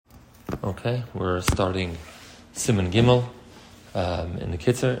Okay, we're starting Siman Gimel in the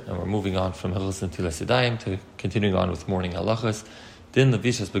Kitzer, and we're moving on from Hilchos Netilas Yadayim to continuing on with morning halachas. Din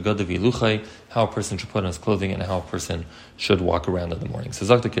levishas begadav yiluchai, how a person should put on his clothing and how a person should walk around in the morning. So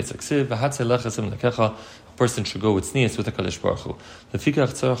Zak the Kitzer, Ksiv v'hatzei lechasim lekecha, a person should go with tznius with the Kadosh Baruch Hu. Lefikach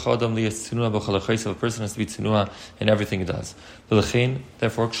tzarach adam liyas tzinua b'chalachais, a person has to be tzinua in everything he does. V'lechein,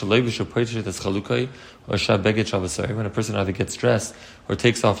 therefore, kshalei v'shu poitishet es chalukay, or shab beged shavasari, when a person either gets dressed or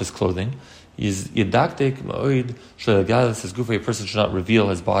takes off his clothing, is yedaktek ma'oid shlegalas his gufa. A person should not reveal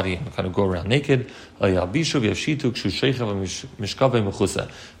his body and kind of go around naked. A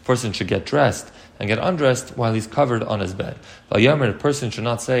person should get dressed and get undressed while he's covered on his bed. A person should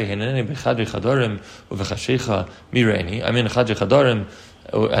not say, I'm in chadri chadarim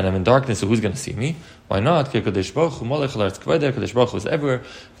and I'm in darkness, so who's going to see me? Why not? Kadosh Baruch Hu is everywhere.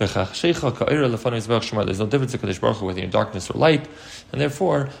 There's no difference in Kadosh Baruch Hu whether you're in darkness or light, and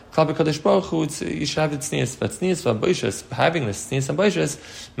therefore, Kadosh Baruch Hu, you should have it tznius. But tznius v'aboishes, having this tznius and boishes,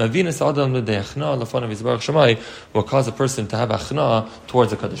 mavinas adam l'deachna l'fanav yizbarach Shemai, will cause a person to have achna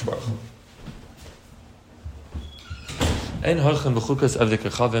towards the Kadosh Baruch Hu. Ein harchem b'chukas avdei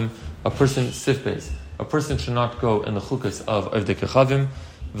kechavim, a person sifbeis. A person should not go in the chukas of avdei kechavim,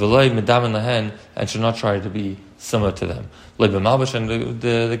 v'loi medamen lahen, and should not try to be similar to them. Loi b'malbash, and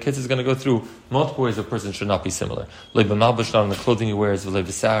the kids is going to go through multiple ways a person should not be similar. Loi b'malbash, not in the clothing he wears, v'loi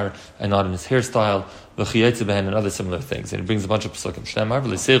b'sar, and not in his hairstyle, v'chiyetze behen, and other similar things. And he brings a bunch of pesukim. Shnemar,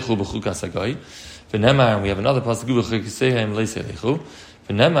 v'loi seichu b'chukas hagai, v'nemar, and we have another pasuk, v'chukasehem lei seichu,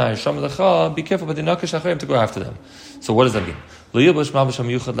 v'nemar, sham lecha, be careful, but the nakash achayim to go after them. So what does that mean?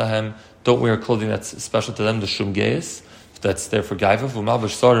 Don't wear clothing that's special to them, the shum geis, that's there for gaiva,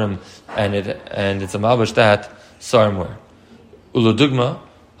 v'malbash sarim, and it's a malbash that sarim wear. Uludugma,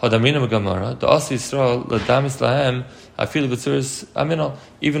 hadamina megamara, the asi Yisrael, l'damis lahem, afil b'tzuris aminal,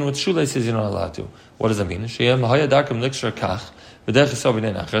 even with shoelaces you're not allowed to. What does that mean? Sheyem hayadarkim likshar kach,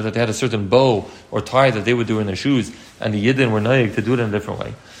 that they had a certain bow or tie that they would do in their shoes, and the Yidden were naig to do it in a different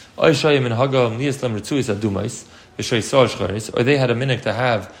way. Or they had a minhag to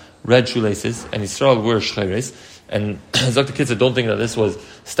have red shoelaces, and Yisrael were shchayres. And Zok the kids said, don't think that this was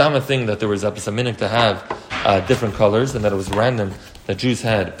stam a thing, that there was a minhag to have different colors, and that it was random that Jews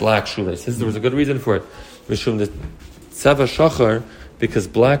had black shoelaces. There was a good reason for it. Mishum the tzava shachar, because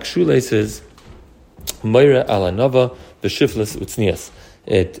black shoelaces, mayra ala nava, the shifless utznias.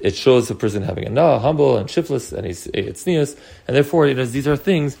 It shows a person having a na, humble and shifless, and it's tznias, and therefore these are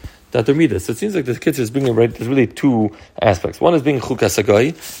things that they're midas. So it seems like the kids is bringing right. There's really two aspects. One is being chukas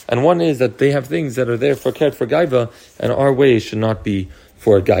hagai, and one is that they have things that are there for gaiva, and our way should not be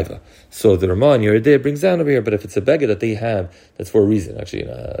for gaiva. So the Ramah in Yerideh brings down over here, but if it's a beggar that they have, that's for a reason. Actually,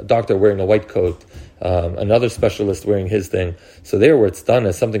 a doctor wearing a white coat, another specialist wearing his thing. So there, where it's done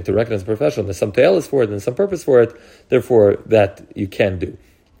as something to recognize a professional, there's some tail is for it and some purpose for it. Therefore, that you can do,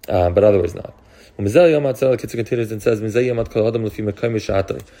 but otherwise not. The Kitzur continues and says, "The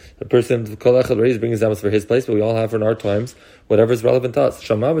person kol echad raised brings down for his place, but we all have in our times whatever is relevant to us.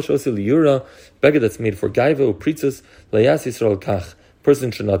 Shamav shosi liyura beggar that's made for gaiva upritzus layas Yisrael kach.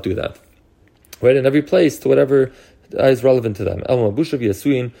 Person should not do that. Right, in every place to whatever is relevant to them. Again,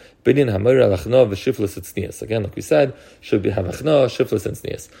 like we said, should have achna, shifless and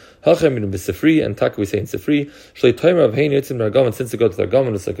tznius. Hachem in b'sifri, and taka we say in sifri. Shlei toimer of hein yitzim ragavan, since they go to their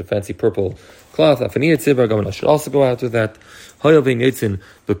gavan, it's like a fancy purple cloth. Afani yitzim ragavan, I should also go out with that. Hayav hein yitzim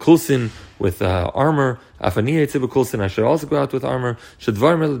b'kulsin with armor. Afani yitzim b'kulsin, I should also go out with armor.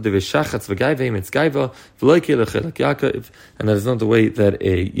 Shadvar mel devishachatz v'gaiveim, it's gaiva v'loike lechelak Yaakov, and that is not the way that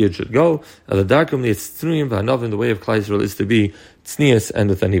a yid should go. Aladarkum li'etztruyim v'hanavim, the way of Klal Yisrael is to be tznius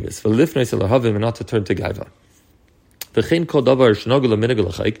and with anibis. V'lifnei selahavim, and not to turn to gaiva. And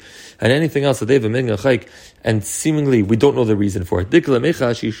anything else that they have a minhag, and seemingly we don't know the reason for it.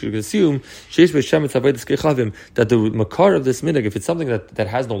 You should assume that the makar of this minhag, if it's something that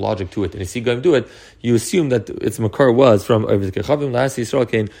has no logic to it, and you see going to do it, you assume that its makar was from last Yisrael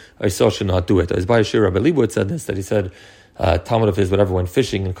came, Yisrael should not do it. As by Shir Rabbi Leibowitz said this, that he said Talmud of his whatever went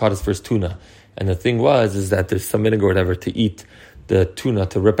fishing and caught his first tuna, and the thing is that there's some minhag or whatever to eat the tuna,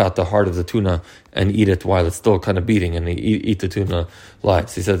 to rip out the heart of the tuna and eat it while it's still kind of beating, and eat the tuna live.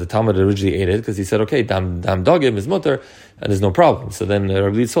 So he said the Talmud originally ate it because he said, okay, dam dogim is mutter, and there's no problem. So then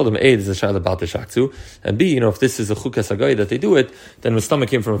Rabbi told him, A, there's a shayla about the shakzu, and B, if this is a chukas hagai that they do it, then the stomach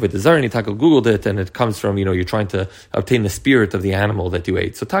came from a Avodah and he Googled it, and it comes from, you're trying to obtain the spirit of the animal that you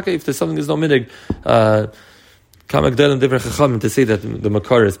ate. So taka, if there's something there's no minig, to say that the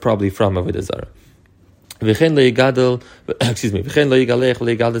makar is probably from Avodah Zarah. V'chein lo yigadel, excuse me, v'chein lo yigalech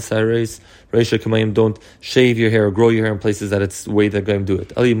v'lo yigadel sareis reisha kamayim. Don't shave your hair or grow your hair in places that it's the way that going to do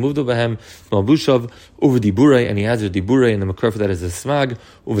it. Ali moved over him malbushav over diburei, and he has a diburei, and the makar for that is a smag.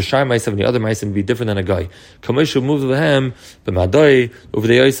 Over shar ma'asav, and the other ma'asav would be different than a guy. Kamayim moved over him b'madoi over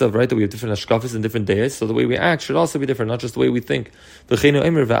the yasav, right? That we have different ashkafas and different days, so the way we act should also be different, not just the way we think. V'cheinu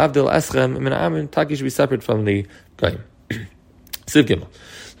emer v'avdel eschem min ha'amin, taki should be separate from the guy. Siv Gimel.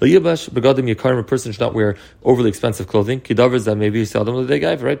 Yibash begadim yikarim, a person should not wear overly expensive clothing. Kidavers that maybe seldom the day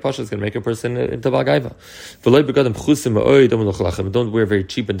gaiva, right? Pasha is going to make a person into bagaiva. V'loy begadim chusim ma'oi dom l'chalachem. Don't wear very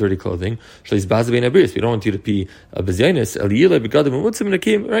cheap and dirty clothing. Shleiz bazabein abris. We don't want you to be a bezyanis. Eliyilei begadim umutzim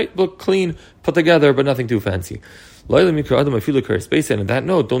nakim, right? Look clean, put together, but nothing too fancy. And on that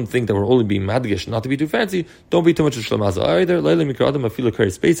note, don't think that we're only being madgish, not to be too fancy. Don't be too much of shlamaza either.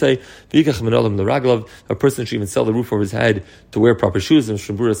 A person should even sell the roof over his head to wear proper shoes, and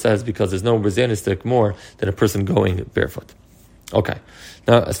Shambura says because there's no rezanistic more than a person going barefoot. Okay.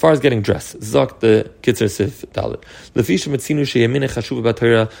 Now, as far as getting dressed, Zok the Kitzer Sif Dalit. Lefisha Metzinu Sheyamine Chashuv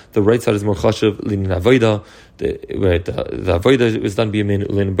Batera, the right side is more Chashuv, Lin Avoida, the Avoida is done Biyamin,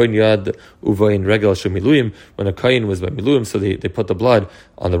 Lin Bonyad, Uvain Regal Shemiluyim, when a Kain was by Miluyim, so they put the blood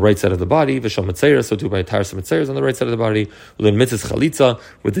on the right side of the body, Vishal Metzera, so too by Taras Metzera is on the right side of the body, Lin Mitzis Chalitza,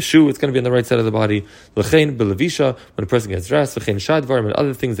 with the shoe, it's going to be on the right side of the body, Lechein Belevisha, when a person gets dressed, Lechein Shadvar, and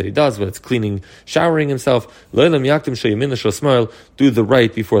other things that he does, when it's cleaning, showering himself, Leilam Yaktim Sheyamin Shosmail, do the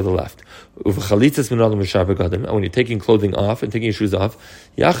right before the left. And when you're taking clothing off and taking your shoes off,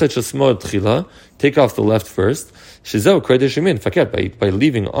 take off the left first. By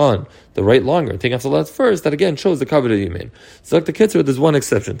leaving on the right longer, taking off the left first, that again shows the cover of the yamin. So like the Kitzur, there's one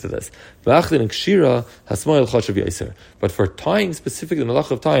exception to this. But for tying, specifically the malach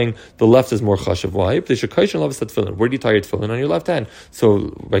of tying, the left is more chashav. Why? Where do you tie your tefillin? On your left hand.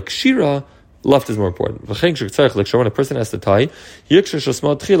 So by kshira, left is more important. When a person has to tie,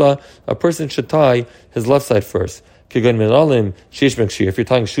 a person should tie his left side first. If you're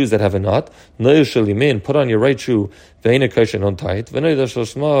tying shoes that have a knot, put on your right shoe and untie it, and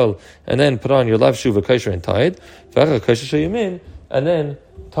then put on your left shoe and tie it, and then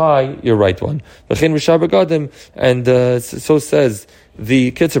tie your right one. And so says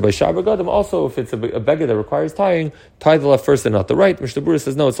the Kitzur by Shabbat. Also, if it's a beggar that requires tying, tie the left first and not the right. Mishnah Berurah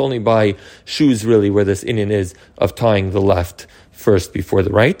says no, it's only by shoes really where this inyan is of tying the left first before the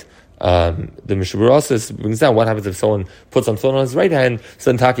right. The Mishnah Berurah also brings down what happens if someone puts on tefillin on his right hand,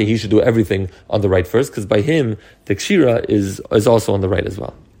 so then he should do everything on the right first, because by him the kshira is also on the right as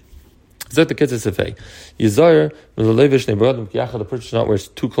well. Zot the Kitzur Sefei. Yizar Melevish Nebaradim Kiyacha, the person should not wear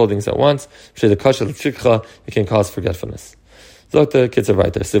two clothing at once. The kasha l'shikcha, it can cause forgetfulness. Zot the Kitzur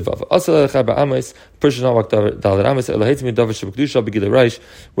Vayter Sivav. Also Chaba Amos, person should not walk Dalet Amos Eloheitzim David Shebekdusha Begilei Reish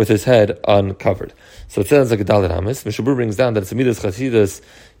with his head uncovered. So it sounds like a Dalet Amos. Mishnah Berurah brings down that it's a midas chasidus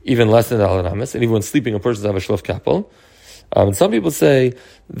even less than Dalet Amos, and even when sleeping, a person should have a shlof kapel. And some people say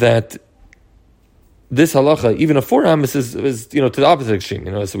that this halacha, even a 4 amos, is to the opposite extreme.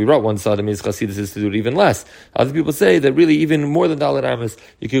 So we brought one side, and Midas Chasidus is to do it even less. Other people say that really even more than Dalet Amos,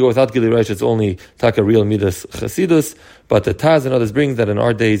 you could go without Gilui Reish. It's only taka real Midas Chasidus. But the Taz and others bring that in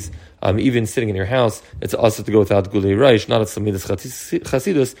our days, even sitting in your house, it's also to go without Gilui Reish, not as Midas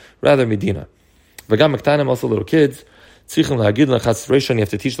Chasidus, rather Medina. V'gam Maktanim, also little kids. You have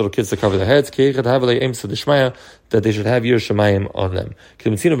to teach little kids to cover their heads, that they should have your shemayim on them.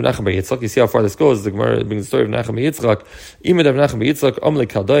 You see how far this goes. The Gemara brings the story of Nachum Yitzchak.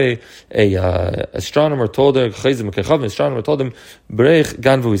 A astronomer told her, he's going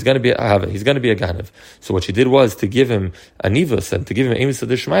to be a ganav. So what she did was to give him a nivus and to give him emes to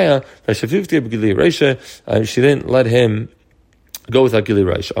the shemaya. She didn't let him go without Gilui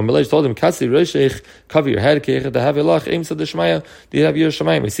Reish. Amalei told him, cover your head, do you have your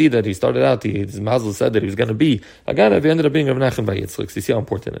Shemayim? We see that he started out, his Mazel said that he was going to be a Ganav, he ended up being Rav Nachum by Yitzchak. So you see how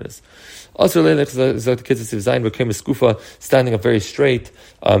important it is. Also, the kids became a skufa, standing up very straight,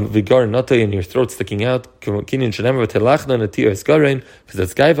 vigar natay, and your throat sticking out, because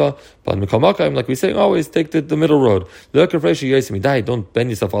that's gaiva, but like we say, always take the middle road. Don't bend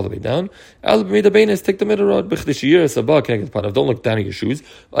yourself all the way down. Take the middle road. Don't look down at your shoes,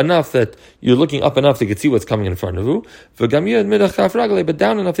 enough that you're looking up enough that you can see what's coming in front of you, but down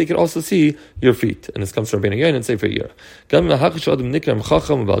enough that you can also see your feet. And this comes from Rabbeinu Yoin and Sefer Yer. The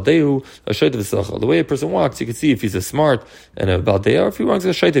way a person walks, you can see if he's a smart and a baldea, or if he walks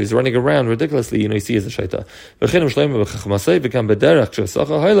as a shaita, he's running around ridiculously, you see he's a shaita.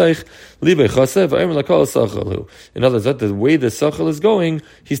 In other words, the way the sachal is going,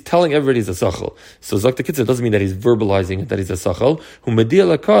 he's telling everybody he's a sachal. So Zok the Kitzur doesn't mean that he's verbalizing it, that he's a sachal.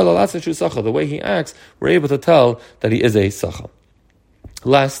 The way he acts, we're able to tell that he is a sachal.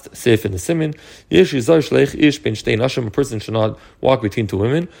 Last, safe in the Siman, a person should not walk between two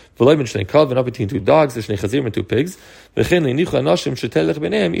women, not between two dogs, and two pigs. And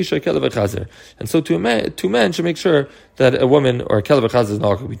so two men should make sure that a woman or a kelev v'chazir is not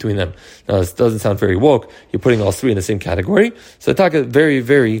walking between them. Now, this doesn't sound very woke. You're putting all three in the same category. So I talk about very,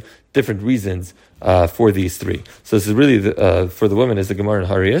 very different reasons for these three. So this is really for the women is the Gemara in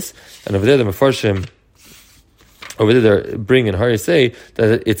Harias, and over there the Mefarshim. Over there, they're bringing in Hari say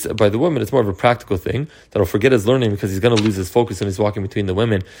that it's by the woman, it's more of a practical thing that he'll forget his learning because he's going to lose his focus when he's walking between the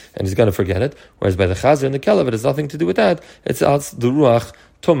women and he's going to forget it. Whereas by the Chazir and the Kelev, it has nothing to do with that. It's the Ruach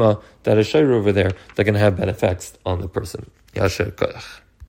Tuma that is Shayra over there that can have bad effects on the person. Yasher Koach.